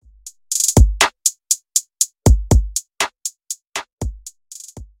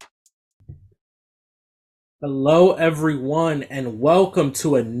Hello, everyone, and welcome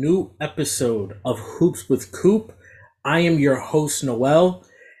to a new episode of Hoops with Coop. I am your host, Noel,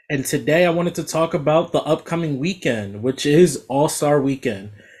 and today I wanted to talk about the upcoming weekend, which is All Star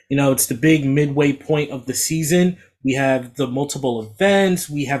Weekend. It's the big midway point of the season. We have the multiple events,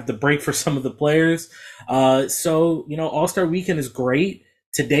 we have the break for some of the players. All Star Weekend is great.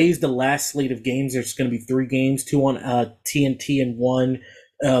 Today's the last slate of games. There's going to be three games, two on TNT and one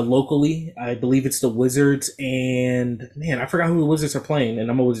locally. I believe it's the Wizards, and man, I forgot who the Wizards are playing, and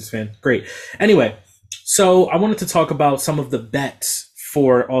I'm a Wizards fan. Great. Anyway, so I wanted to talk about some of the bets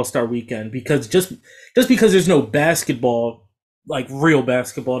for All Star Weekend because just because there's no basketball, like real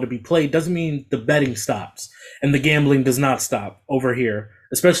basketball to be played, doesn't mean the betting stops and the gambling does not stop over here,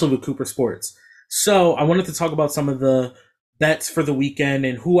 especially with Cooper Sports. So I wanted to talk about some of the bets for the weekend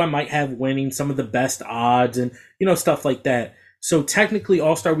and who I might have winning, some of the best odds, and stuff like that. So technically,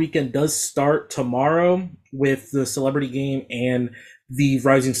 All Star Weekend does start tomorrow with the Celebrity Game and the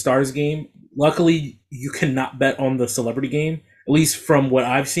Rising Stars game. Luckily, you cannot bet on the Celebrity Game, at least from what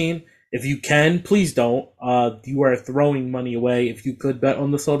I've seen. If you can, please don't. You are throwing money away if you could bet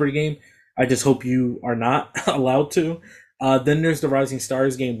on the Celebrity Game. I just hope you are not allowed to. Then there's the Rising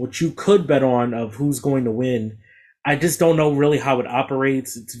Stars game, which you could bet on of who's going to win. I just don't know really how it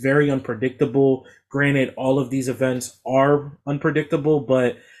operates. It's very unpredictable. Granted, all of these events are unpredictable,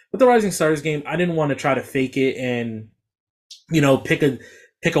 but with the Rising Stars game, I didn't want to try to fake it and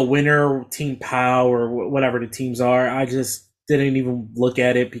pick a winner, Team POW or whatever the teams are. I just didn't even look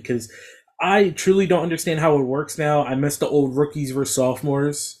at it because I truly don't understand how it works now. I miss the old rookies versus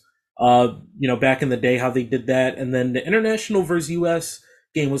sophomores. Back in the day, how they did that, and then the international versus US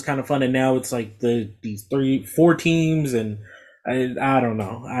game was kind of fun, and now it's like these four teams, and I don't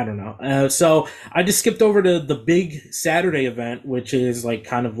know. So I just skipped over to the big Saturday event, which is like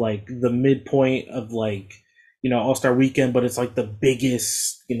kind of like the midpoint of like All Star Weekend, but it's like the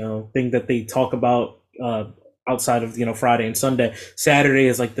biggest thing that they talk about outside of Friday and Sunday. Saturday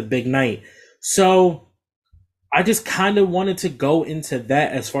is like the big night. So I just kind of wanted to go into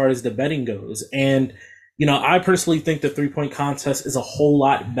that as far as the betting goes, and I personally think the 3-point contest is a whole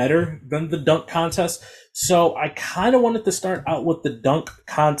lot better than the dunk contest. So I kind of wanted to start out with the dunk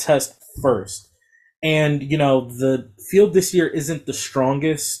contest first. And, the field this year isn't the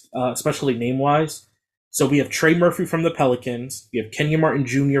strongest, especially name wise. So we have Trey Murphy from the Pelicans. We have Kenyon Martin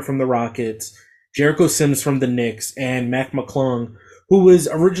Jr. from the Rockets, Jericho Sims from the Knicks, and Mac McClung, who was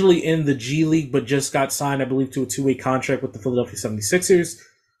originally in the G League but just got signed, I believe, to a two-way contract with the Philadelphia 76ers.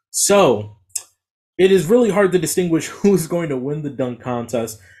 So it is really hard to distinguish who's going to win the dunk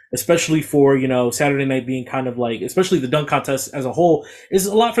contest, especially for, Saturday night being kind of like, especially the dunk contest as a whole, is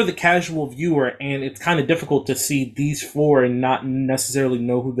a lot for the casual viewer, and it's kind of difficult to see these four and not necessarily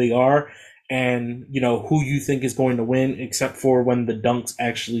know who they are and, who you think is going to win, except for when the dunks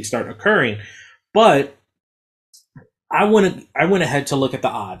actually start occurring. But I went ahead to look at the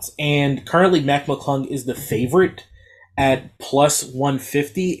odds, and currently Mac McClung is the favorite at plus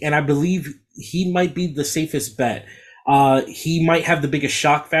 150, and I believe he might be the safest bet. He might have the biggest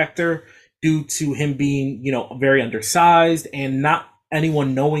shock factor due to him being, very undersized and not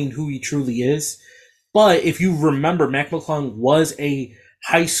anyone knowing who he truly is. But if you remember, Mac McClung was a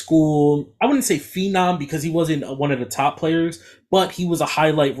high school, I wouldn't say phenom because he wasn't one of the top players, but he was a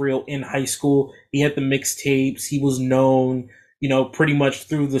highlight reel in high school. He had the mixtapes. He was known, pretty much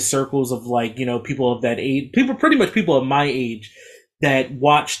through the circles of like, people of that age, people of my age that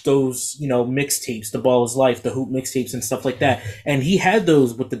watched those, mixtapes, The Ball is Life, the Hoop mixtapes and stuff like that. And he had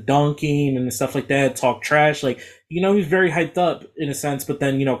those with the dunking and stuff like that, talk trash. Like, he was very hyped up in a sense, but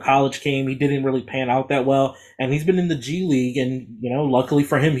then, college came, he didn't really pan out that well. And he's been in the G League and, luckily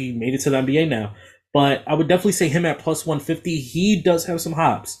for him, he made it to the NBA now. But I would definitely say him at plus 150. He does have some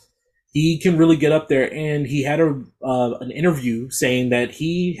hops. He can really get up there. And he had an interview saying that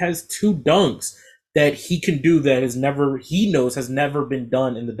he has two dunks that he can do that he knows has never been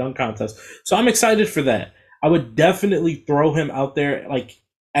done in the dunk contest. So I'm excited for that. I would definitely throw him out there like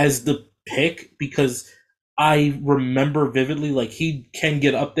as the pick because I remember vividly like he can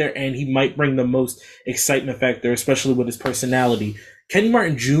get up there and he might bring the most excitement factor, especially with his personality. Kenny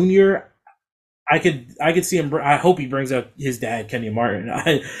Martin Jr., I could see him. I hope he brings out his dad, Kenyon Martin.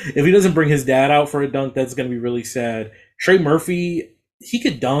 If he doesn't bring his dad out for a dunk, that's going to be really sad. Trey Murphy, he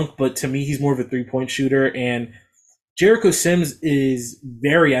could dunk, but to me, he's more of a 3-point shooter. And Jericho Sims is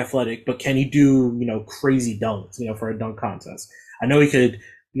very athletic, but can he do crazy dunks? For a dunk contest, I know he could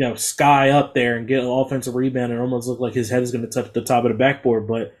sky up there and get an offensive rebound and almost look like his head is going to touch the top of the backboard.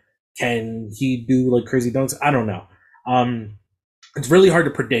 But can he do like crazy dunks? I don't know. It's really hard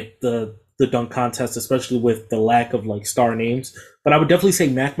to predict the the dunk contest, especially with the lack of like star names. But I would definitely say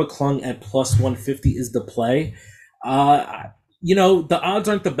Mac McClung at plus 150 is the play. Uh, the odds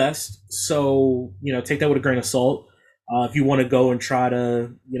aren't the best, so take that with a grain of salt. If you want to go and try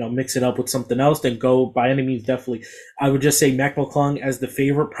to mix it up with something else, then go by any means. Definitely, I would just say Mac McClung as the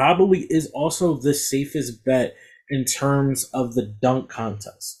favorite probably is also the safest bet in terms of the dunk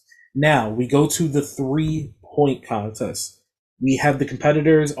contest. Now we go to the 3-point contest. We have the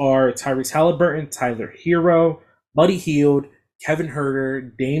competitors are Tyrese Halliburton, Tyler Hero, Buddy Hield, Kevin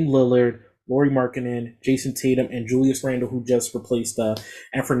Herter, Dame Lillard, Lauri Markkanen, Jason Tatum, and Julius Randle, who just replaced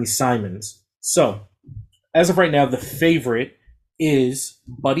Anthony Simons. So, as of right now, the favorite is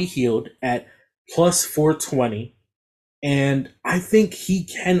Buddy Hield at plus 420. And I think he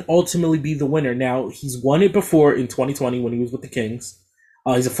can ultimately be the winner. Now, he's won it before in 2020 when he was with the Kings.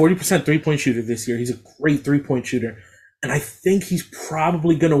 He's a 40% three-point shooter this year. He's a great three-point shooter. And I think he's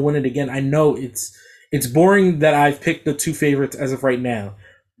probably going to win it again. I know it's boring that I've picked the two favorites as of right now.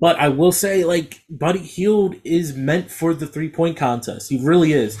 But I will say, like, Buddy Hield is meant for the three-point contest. He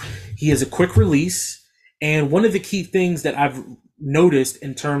really is. He has a quick release. And one of the key things that I've noticed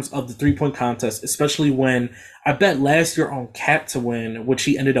in terms of the three-point contest, especially when I bet last year on Cat to win, which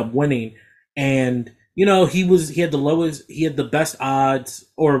he ended up winning, and he had the best odds,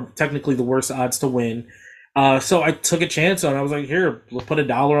 or technically the worst odds to win. So I took a chance on it. I was like, here, let's put $1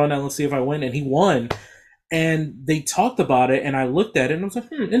 on that. Let's see if I win. And he won. And they talked about it, and I looked at it, and I was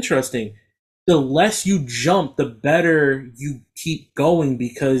like, interesting. The less you jump, the better you keep going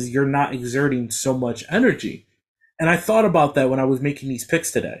because you're not exerting so much energy. And I thought about that when I was making these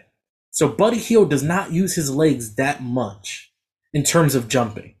picks today. So Buddy Hield does not use his legs that much in terms of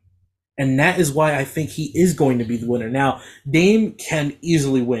jumping. And that is why I think he is going to be the winner. Now, Dame can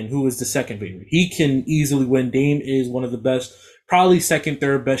easily win, who is the second favorite. He can easily win. Dame is one of the best, probably second,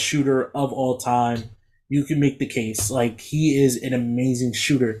 third best shooter of all time. You can make the case. Like, he is an amazing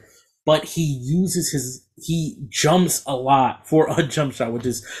shooter. But he jumps a lot for a jump shot, which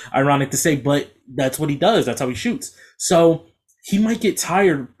is ironic to say, but that's what he does. That's how he shoots. So he might get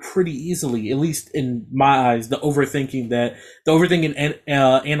tired pretty easily, at least in my eyes, the overthinking and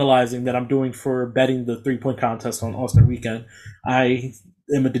analyzing that I'm doing for betting the 3-point contest on All-Star Weekend. I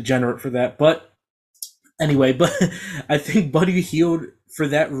am a degenerate for that. But anyway, I think Buddy Hield, for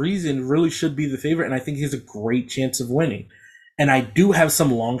that reason, really should be the favorite, and I think he has a great chance of winning. And I do have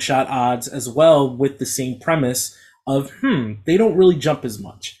some long shot odds as well with the same premise of, they don't really jump as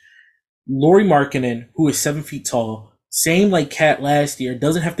much. Lauri Markkanen, who is 7 feet tall, same like Cat last year,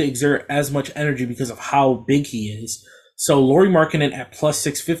 doesn't have to exert as much energy because of how big he is. So Lauri Markkanen at plus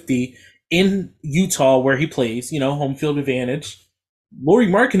 650 in Utah where he plays, home field advantage. Lauri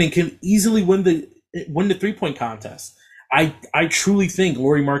Markkanen can easily win the 3-point contest. I truly think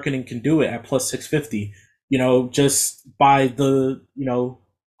Lauri Markkanen can do it at plus 650. Just by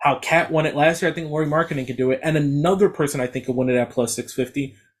how Cat won it last year, I think Lauri Markkanen can do it. And another person I think could win it at plus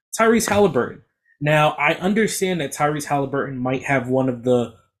 650, Tyrese Halliburton. Now, I understand that Tyrese Halliburton might have one of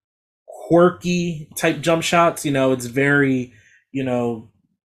the quirky type jump shots. It's very,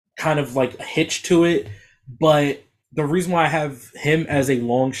 kind of like a hitch to it. But the reason why I have him as a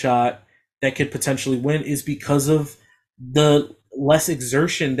long shot that could potentially win is because of the less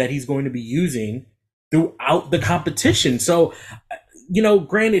exertion that he's going to be using throughout the competition. So,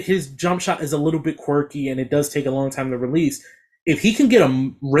 granted, his jump shot is a little bit quirky and it does take a long time to release. If he can get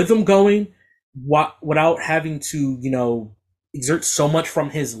a rhythm going without having to, exert so much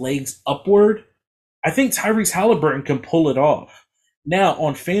from his legs upward, I think Tyrese Halliburton can pull it off. Now,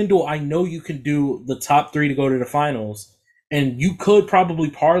 on FanDuel, I know you can do the top 3 to go to the finals, and you could probably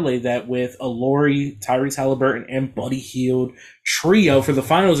parlay that with a Lauri, Tyrese Halliburton, and Buddy Hield trio for the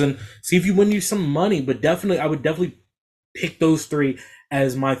finals and see if you win you some money. But I would definitely pick those 3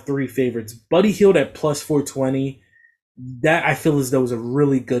 as my 3 favorites. Buddy Hield at plus 420, that I feel as though is a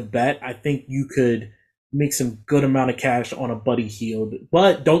really good bet. I think you could make some good amount of cash on a Buddy Hield.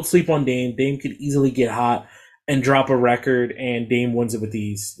 But don't sleep on Dame. Dame could easily get hot and drop a record, and Dame wins it with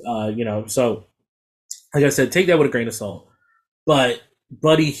ease. So like I said, take that with a grain of salt. But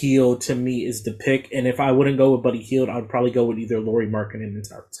Buddy Hield, to me, is the pick. And if I wouldn't go with Buddy Hield, I would probably go with either Lauri Markkanen and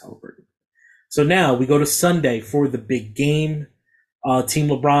Tyrese Halliburton. So now we go to Sunday for the big game. Team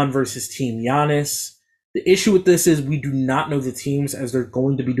LeBron versus Team Giannis. The issue with this is we do not know the teams as they're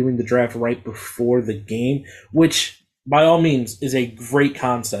going to be doing the draft right before the game, which by all means is a great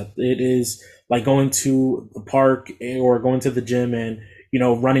concept. It is like going to the park or going to the gym and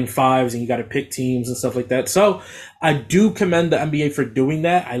running fives and you got to pick teams and stuff like that. So I do commend the NBA for doing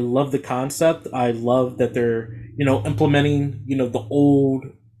that. I love the concept. I love that they're, implementing, the old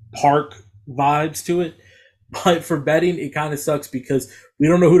park vibes to it. But for betting, it kind of sucks because we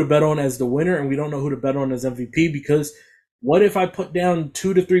don't know who to bet on as the winner, and we don't know who to bet on as MVP. Because what if I put down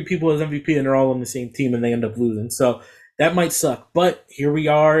 2 to 3 people as MVP and they're all on the same team and they end up losing? So that might suck. But here we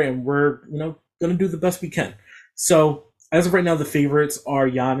are, and we're gonna do the best we can. So as of right now, the favorites are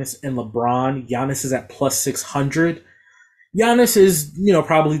Giannis and LeBron. Giannis is at plus 600. Giannis is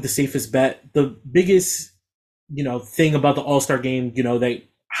probably the safest bet. The biggest thing about the All Star game, that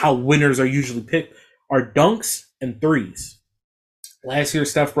how winners are usually picked are dunks and threes. Last year,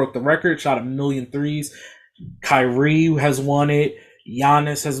 Steph broke the record, shot a million threes. Kyrie has won it.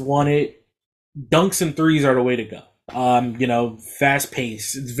 Giannis has won it. Dunks and threes are the way to go. Fast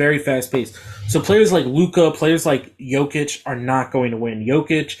pace. It's very fast paced. So players like Luka, players like Jokic are not going to win.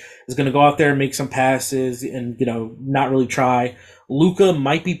 Jokic is going to go out there and make some passes and, not really try. Luka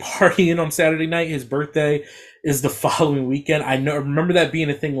might be partying on Saturday night. His birthday is the following weekend. Remember that being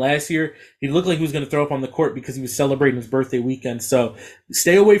a thing last year. He looked like he was going to throw up on the court because he was celebrating his birthday weekend. So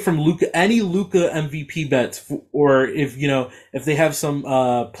stay away from Luka. Any Luka MVP bets, or if they have some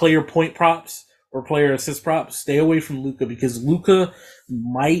player point props or player assist props, stay away from Luka because Luka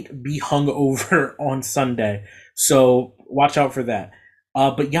might be hung over on Sunday. So watch out for that.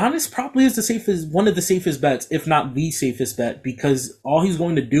 But Giannis probably is one of the safest bets, if not the safest bet, because all he's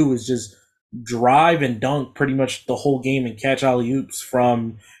going to do is just drive and dunk pretty much the whole game and catch alley-oops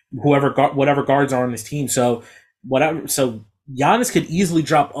from whatever guards are on his team. So Giannis could easily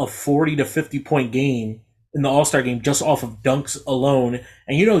drop a 40 to 50 point game in the All-Star game just off of dunks alone.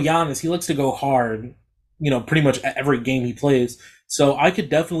 And Giannis, he likes to go hard, pretty much every game he plays. So I could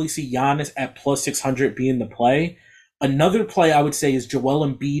definitely see Giannis at plus 600 being the play. Another play I would say is Joel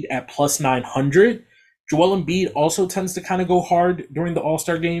Embiid at plus 900. Joel Embiid also tends to kind of go hard during the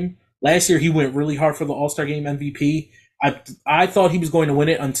All-Star game. Last year, he went really hard for the All-Star game MVP. I thought he was going to win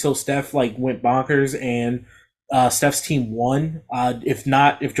it until Steph went bonkers and Steph's team won.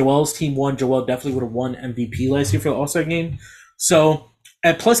 If Joel's team won, Joel definitely would have won MVP last year for the All-Star game. So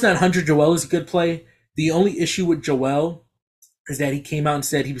at plus 900, Joel is a good play. The only issue with Joel is that he came out and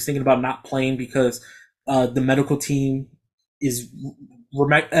said he was thinking about not playing because the medical team is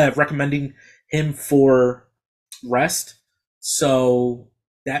recommending him for rest. So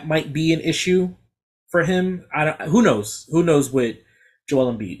that might be an issue for him. Who knows? Who knows with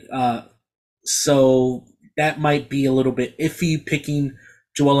Joel Embiid? So that might be a little bit iffy picking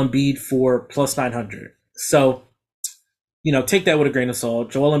Joel Embiid for plus 900. So, take that with a grain of salt.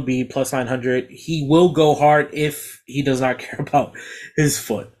 Joel Embiid plus 900. He will go hard if he does not care about his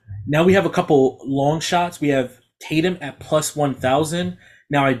foot. Now we have a couple long shots. We have Tatum at plus 1,000.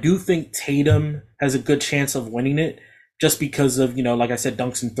 Now I do think Tatum has a good chance of winning it, just because of, like I said,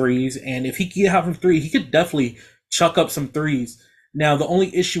 dunks and threes. And if he can have from three, he could definitely chuck up some threes. Now, the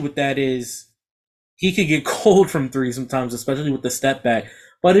only issue with that is he could get cold from three sometimes, especially with the step back.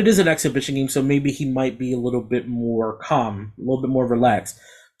 But it is an exhibition game, so maybe he might be a little bit more calm, a little bit more relaxed.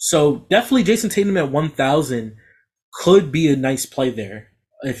 So definitely Jason Tatum at 1,000 could be a nice play there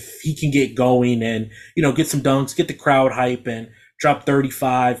if he can get going and, get some dunks, get the crowd hype, and drop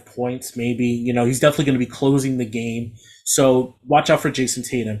 35 points maybe. He's definitely going to be closing the game. So watch out for Jason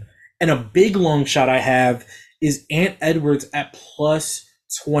Tatum. And a big long shot I have is Ant Edwards at plus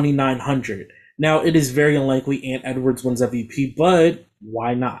 2,900. Now, it is very unlikely Ant Edwards wins MVP, but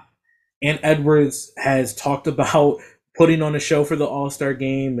why not? Ant Edwards has talked about putting on a show for the All-Star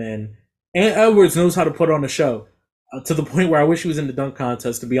game, and Ant Edwards knows how to put on a show to the point where I wish he was in the dunk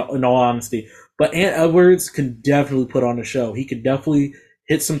contest, to be in all honesty. But Ant Edwards can definitely put on a show. He could definitely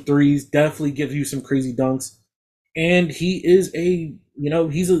hit some threes, definitely give you some crazy dunks. And he is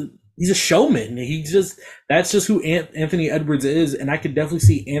he's a showman. That's just who Anthony Edwards is. And I could definitely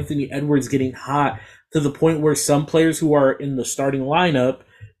see Anthony Edwards getting hot to the point where some players who are in the starting lineup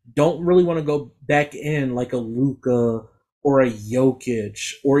don't really want to go back in, like a Luka or a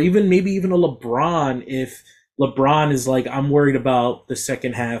Jokic, or maybe even a LeBron, if LeBron is like, I'm worried about the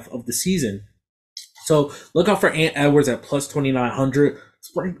second half of the season. So look out for Ant Edwards at plus 2,900.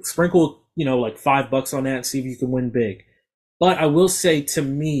 Sprinkle, like $5 on that, see if you can win big. But I will say, to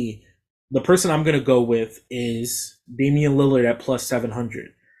me, the person I'm going to go with is Damian Lillard at plus 700.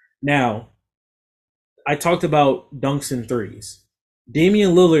 Now, I talked about dunks and threes.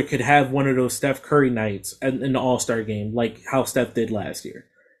 Damian Lillard could have one of those Steph Curry nights in the All-Star game, like how Steph did last year.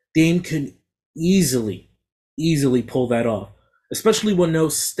 Dame could easily pull that off, especially when no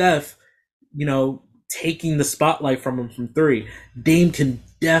Steph, taking the spotlight from him from three. Dame can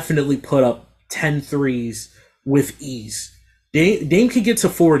definitely put up 10 threes with ease. Dame could get to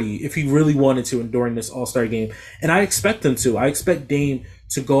 40 if he really wanted to during this All-Star game, and I expect him to. I expect Dame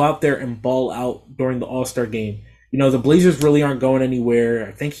to go out there and ball out during the All-Star game. The Blazers really aren't going anywhere.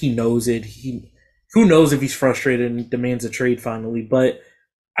 I think he knows it. Who knows if he's frustrated and demands a trade finally, but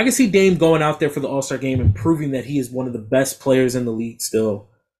I can see Dame going out there for the All-Star game and proving that he is one of the best players in the league still.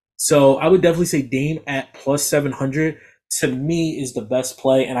 So I would definitely say Dame at plus 700 to me is the best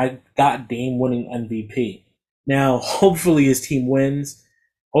play, and I got Dame winning MVP. Now, hopefully his team wins.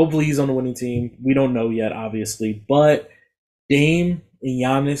 Hopefully he's on the winning team. We don't know yet, obviously, but Dame and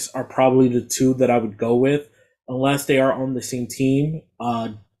Giannis are probably the two that I would go with, unless they are on the same team.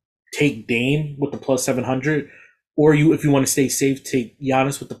 Take Dame with the plus 700, or if you want to stay safe, take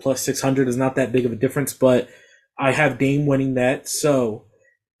Giannis with the plus 600. Is not that big of a difference, but I have Dame winning that. So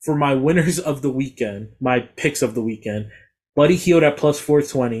for my winners of the weekend, my picks of the weekend, Buddy Hield at plus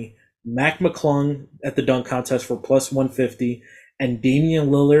 420, Mac McClung at the dunk contest for plus 150, and Damian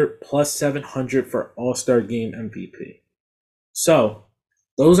Lillard plus 700 for All-Star Game MVP. So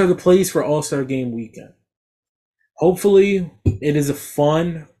those are the plays for All-Star Game weekend. Hopefully it is a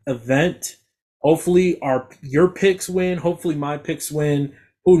fun event. Hopefully your picks win. Hopefully my picks win.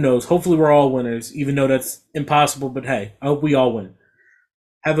 Who knows? Hopefully we're all winners, even though that's impossible. But hey, I hope we all win.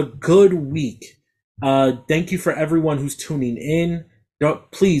 Have a good week. Thank you for everyone who's tuning in.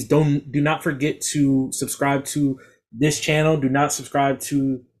 Do not forget to subscribe to this channel. Do not forget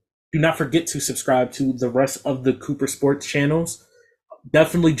to subscribe to the rest of the Cooper Sports channels.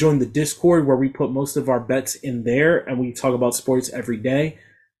 Definitely join the Discord where we put most of our bets in there and we talk about sports every day.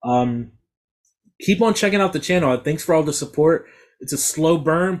 Keep on checking out the channel. Thanks for all the support. It's a slow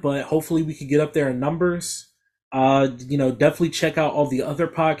burn, but hopefully we can get up there in numbers. Definitely check out all the other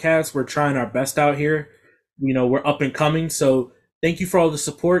podcasts. We're trying our best out here. We're up and coming. So thank you for all the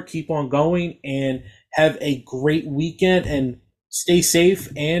support. Keep on going and have a great weekend and stay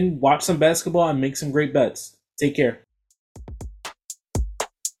safe and watch some basketball and make some great bets. Take care.